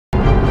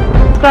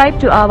Subscribe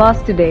to Awaaz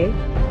today.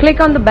 Click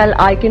on the bell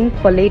icon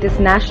for latest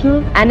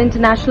national and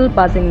international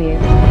buzzing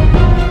news.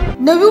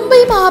 Navi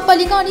Mumbai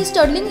महापालिका आणि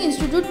Sterling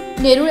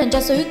institute Nerul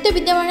यांच्या संयुक्त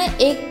विद्यमाने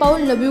एक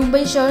पाऊल नवी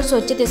मुंबई शहर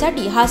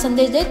स्वच्छतेसाठी हा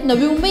संदेश देत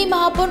नवी मुंबई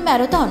महापौर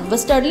मॅरेथॉन व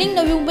Sterling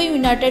Navi Mumbai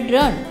United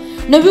run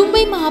Navi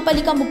Mumbai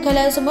महापालिका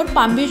मुख्यालयासमोर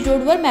पाम बीच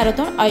रोडवर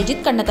मॅरेथॉन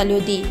आयोजित करण्यात आली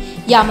होती।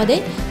 यामध्ये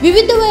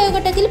विविध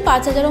वयोगटातील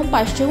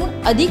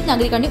 5,500हून अधिक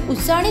नागरिकांनी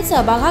उत्साहाने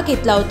सहभाग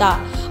घेतला होता।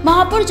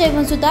 महापौर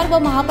जयवंत सुतार व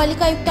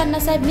महापालिका आयुक्त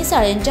अण्णासाहेब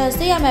मिसाळ यांच्या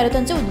हस्ते या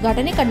मॅरेथॉनचे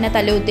उद्घाटन करण्यात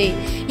आले होते।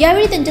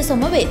 यावेळी त्यांच्या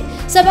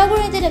समवेत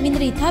सभागृह नेते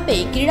रवींद्र इथापे,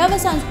 क्रीडा व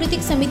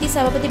सांस्कृतिक समिती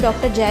सभापती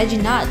डॉक्टर जयाजी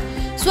नाथ,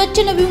 स्वच्छ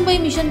नवी मुंबई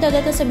मिशन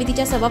तदर्थ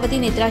समितीच्या सभापती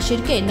नेत्रा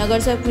शिर्के,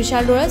 नगरस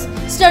विशाल डोळस,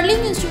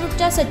 स्टर्लिंग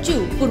इन्स्टिट्यूटच्या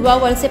सचिव पूर्वा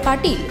वळसे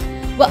पाटील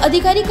व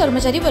अधिकारी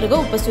कर्मचारी वर्ग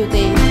उपस्थित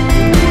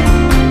होते।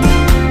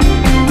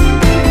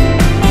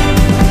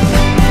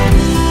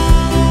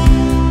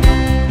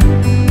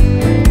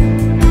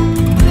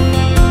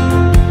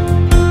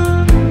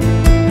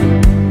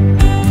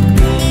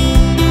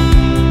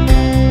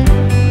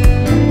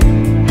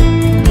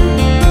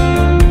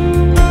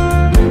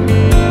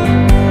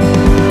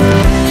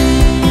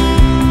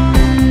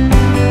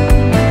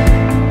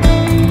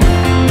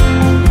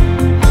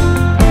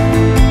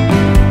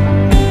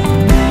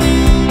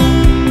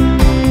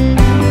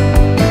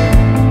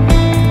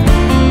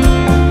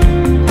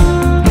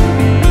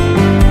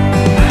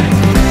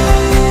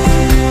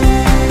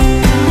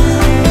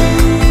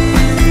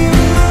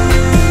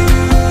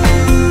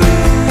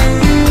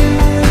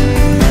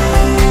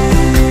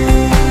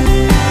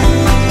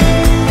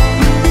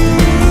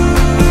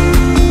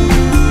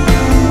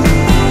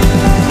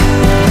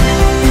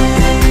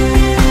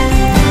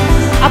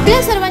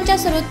 आपल्या सर्वांच्या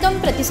सर्वोत्तम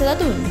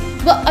प्रतिसादातून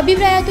व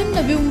अभिप्रायातून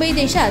नवी मुंबई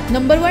देशात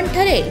नंबर 1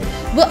 ठरेल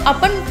व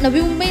आपण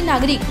नवी मुंबई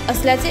नागरिक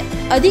असल्याचे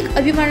अधिक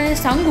अभिमानाने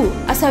सांगू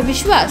असा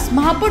विश्वास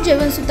महापौर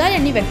जयवंत सुतार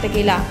यांनी व्यक्त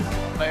केला।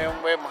 नवी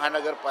मुंबई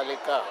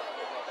महानगरपालिका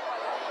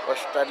व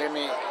स्टर्लिंग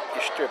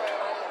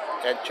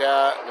इन्स्टिट्यूट यांच्या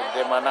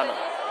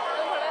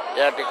विद्यमानानं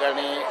या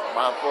ठिकाणी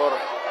महापौर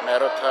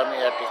मॅरेथॉन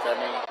या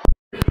ठिकाणी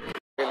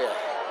केले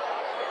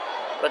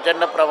आहे।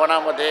 प्रचंड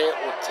प्रमाणामध्ये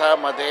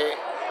उत्साहामध्ये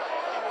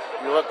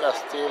युवक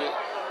असतील,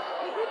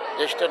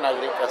 ज्येष्ठ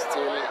नागरिक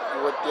असतील,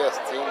 युवती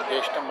असतील,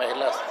 ज्येष्ठ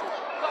महिला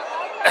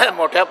असतील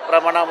मोठ्या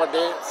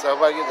प्रमाणामध्ये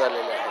सहभागी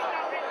झालेले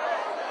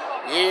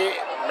आहेत। ही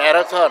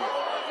मॅरेथॉन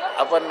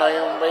आपण नवी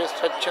मुंबई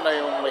स्वच्छ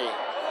नवी मुंबई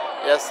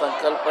या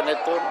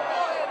संकल्पनेतून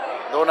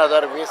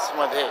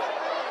 2020मध्ये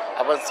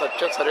आपण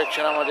स्वच्छ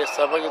सर्वेक्षणामध्ये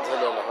सहभागी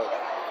झालेलो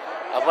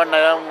आहोत। आपण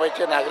नवी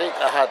मुंबईचे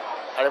नागरिक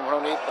आहात आणि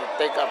म्हणून ही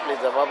प्रत्येक आपली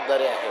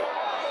जबाबदारी आहे।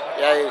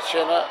 या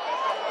दिशेनं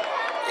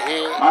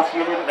ही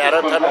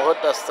मॅरेथॉन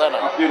होत असताना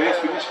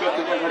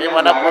मी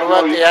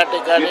मनपूर्वक या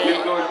ठिकाणी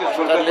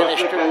स्टर्लिंग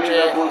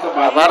इन्स्टिट्यूटचे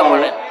आभार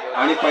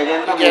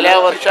मानेन। गेल्या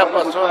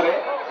वर्षापासून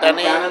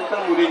त्यांनी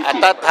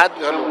हातात हात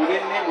घालून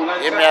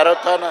हे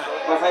मॅरेथॉन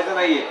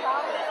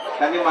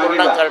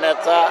पूर्ण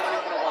करण्याचा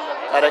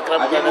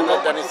कार्यक्रम करण्याचा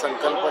त्यांनी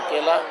संकल्प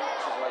केला।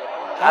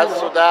 आज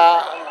सुद्धा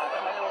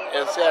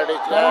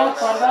NCRDच्या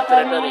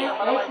सेक्रेटरी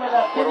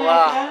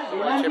पूर्वा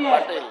वळसे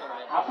पाटील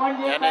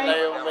यांनी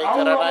नवी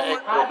मुंबईकरांना एक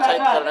प्रोत्साहित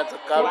करण्याचं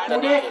काम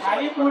त्यांनी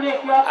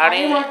केलं आणि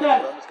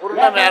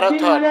पूर्ण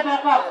मॅरेथॉन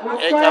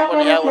एक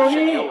आपण या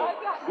वर्षी घेऊ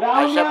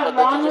अशा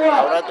पद्धतीची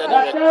भावना त्यांनी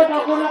व्यक्त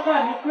केली।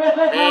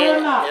 मी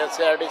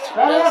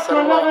NCRDच्या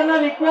सर्व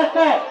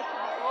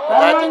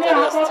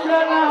पदाधिकारी असतील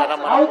त्यांना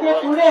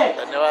मनपूर्वक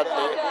धन्यवाद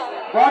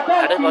देतो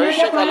आणि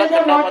भविष्य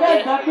कालखंडामध्ये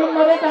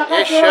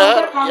हे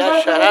शहर,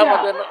 या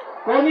शहरामध्ये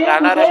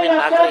राहणारा मी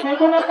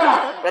नागरिक,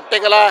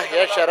 प्रत्येकाला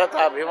या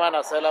शहराचा अभिमान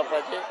असायला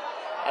पाहिजे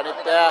आणि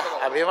त्या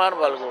अभिमान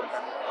बाळगून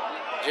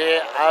जे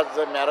आज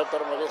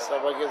मॅरेथॉनमध्ये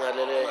सहभागी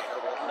झालेले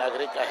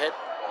नागरिक आहेत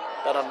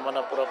त्यांना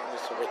मनपूर्वक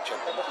शुभेच्छा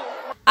देतो।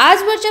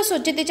 आजवरच्या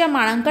स्वच्छतेच्या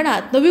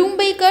मानांकनात नवी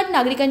मुंबईकर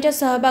नागरिकांच्या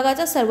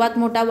सहभागाचा सर्वात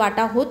मोठा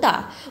वाटा होता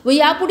व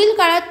यापुढील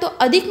काळात तो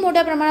अधिक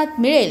मोठ्या प्रमाणात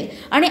मिळेल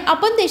आणि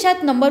आपण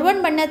देशात नंबर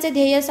 1 बनण्याचे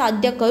ध्येय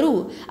साध्य करू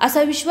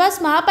असा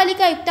विश्वास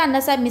महापालिका आयुक्त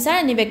अण्णासाहेब मिसाळ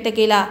यांनी व्यक्त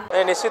केला।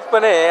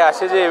 निश्चितपणे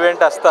असे जे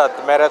इव्हेंट असतात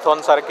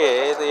मॅरेथॉन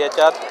सारखे,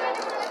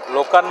 याच्यात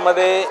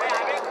लोकांमध्ये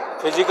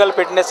फिजिकल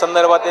फिटनेस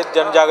संदर्भात एक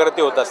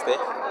जनजागृती होत असते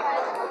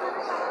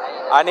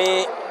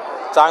आणि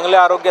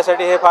चांगल्या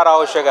आरोग्यासाठी हे फार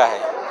आवश्यक आहे।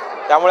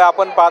 त्यामुळे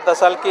आपण पाहत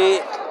असाल की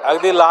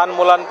अगदी लहान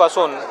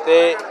मुलांपासून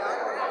ते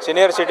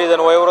सिनियर सिटीजन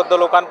वयोवृद्ध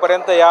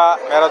लोकांपर्यंत या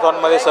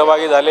मॅरेथॉनमध्ये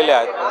सहभागी झालेले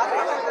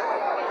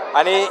आहेत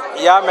आणि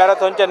या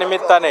मॅरेथॉनच्या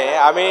निमित्ताने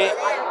आम्ही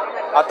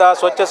आता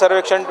स्वच्छ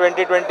सर्वेक्षण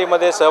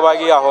 2020मध्ये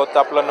सहभागी आहोत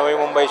आपलं नवी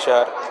मुंबई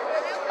शहर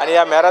आणि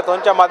या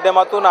मॅरेथॉनच्या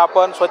माध्यमातून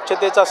आपण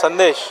स्वच्छतेचा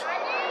संदेश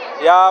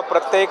या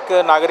प्रत्येक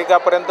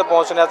नागरिकापर्यंत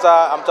पोहोचण्याचा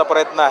आमचा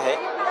प्रयत्न आहे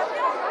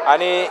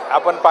आणि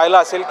आपण पाहिलं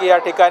असेल की या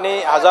ठिकाणी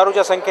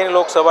हजारोच्या संख्येने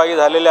लोक सहभागी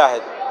झालेले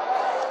आहेत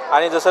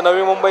आणि जसं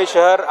नवी मुंबई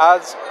शहर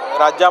आज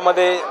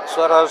राज्यामध्ये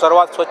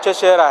सर्वात स्वच्छ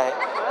शहर आहे,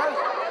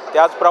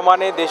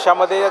 त्याचप्रमाणे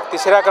देशामध्ये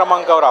 3ऱ्या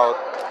क्रमांकावर आहोत।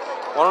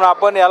 म्हणून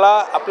आपण याला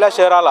आपल्या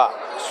शहराला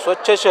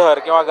स्वच्छ शहर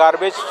किंवा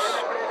गार्बेज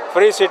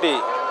फ्री सिटी,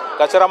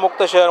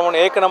 कचरामुक्त शहर म्हणून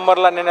 1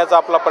 नंबरला नेण्याचा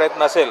आपला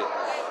प्रयत्न असेल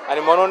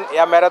आणि म्हणून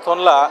या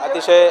मॅरेथॉनला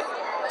अतिशय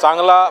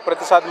चांगला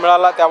प्रतिसाद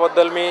मिळाला,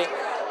 त्याबद्दल मी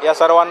या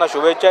सर्वांना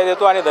शुभेच्छा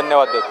देतो आणि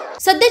धन्यवाद देतो।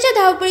 सध्याच्या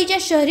धावपळीच्या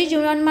शहरी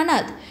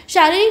जीवनमानात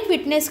शारीरिक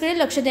फिटनेसकडे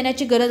लक्ष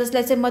देण्याची गरज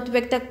असल्याचे मत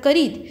व्यक्त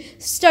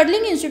करीत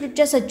स्टर्लिंग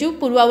इन्स्टिट्यूटच्या सचिव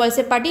पूर्वा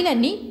वळसे पाटील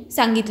यांनी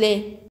सांगितले।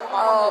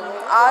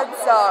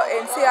 आज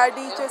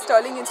NCRDचे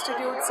स्टर्लिंग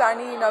इन्स्टिट्यूट्स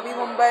आणि नवी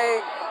मुंबई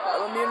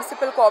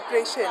म्युनिसिपल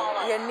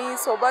कॉर्पोरेशन यांनी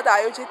सोबत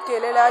आयोजित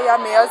केलेल्या या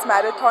मेयर्स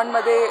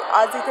मॅरेथॉनमध्ये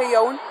आज इथे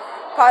येऊन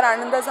फार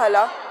आनंद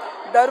झाला।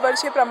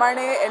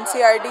 दरवर्षीप्रमाणे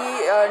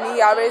NCRDनी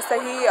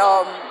यावेळेसही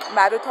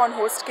मॅरेथॉन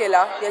होस्ट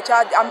केला।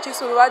 याच्या आमची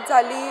सुरुवात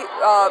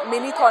झाली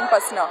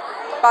मिनीथॉनपासनं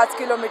 5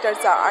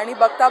 किलोमीटरचा आणि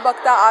बघता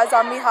बघता आज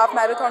आम्ही हाफ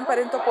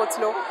मॅरेथॉनपर्यंत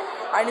पोचलो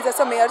आणि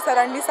जसं मेयर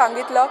सरांनी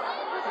सांगितलं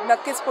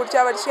नक्कीच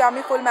पुढच्या वर्षी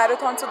आम्ही फुल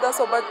मॅरेथॉनसुद्धा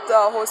सोबत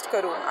होस्ट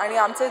करू आणि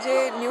आमचं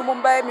जे न्यू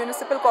मुंबई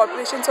म्युनिसिपल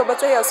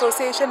कॉर्पोरेशनसोबतचं हे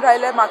असोसिएशन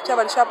राहिलं आहे मागच्या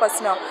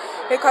वर्षापासनं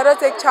हे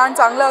खरंच एक छान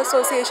चांगलं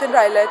असोसिएशन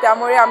राहिलं आहे।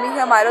 त्यामुळे आम्ही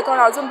हे मॅरेथॉन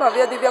अजून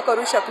भव्य दिव्य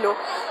करू शकलो,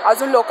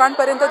 अजून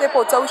लोकांपर्यंत ते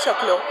पोचवू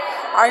शकलो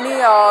आणि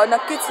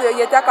नक्कीच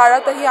येत्या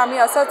काळातही आम्ही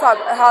असंच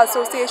हा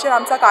असोसिएशन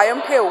आमचा कायम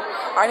ठेवू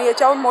आणि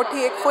याच्याहून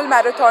मोठी एक फुल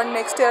मॅरेथॉन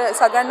नेक्स्ट इयर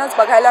सगळ्यांनाच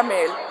बघायला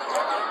मिळेल।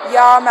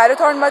 या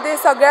मॅरेथॉनमध्ये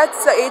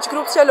सगळ्याच एज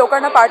ग्रुप्सच्या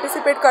लोकांना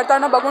पार्टिसिपेट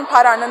करताना बघून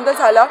फार आनंद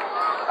झाला।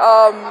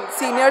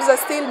 सिनियर्स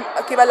असतील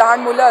किंवा लहान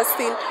मुलं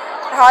असतील,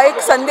 हा एक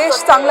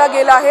संदेश चांगला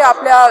गेला आहे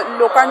आपल्या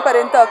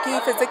लोकांपर्यंत की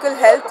फिजिकल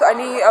हेल्थ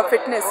आणि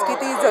फिटनेस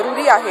किती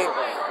जरुरी आहे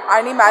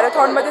आणि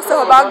मॅरेथॉनमध्ये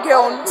सहभाग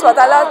घेऊन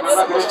स्वतःला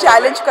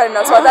चॅलेंज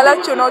करणं, स्वतःला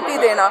चुनौती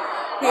देणं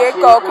ही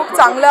एक खूप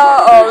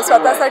चांगला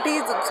स्वतःसाठी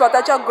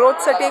स्वतःच्या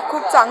ग्रोथसाठी एक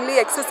खूप चांगली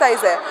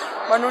एक्सरसाइज आहे।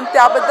 म्हणून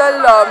त्याबद्दल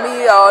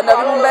मी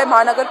नवी मुंबई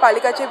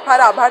महानगरपालिकेचे फार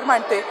आभार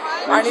मानते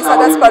आणि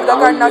सगळ्या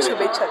स्पर्धकांना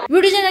शुभेच्छा।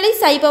 व्हिडिओ जर्नलिस्ट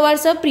साई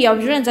पवारसह प्रिया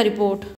यांचा रिपोर्ट।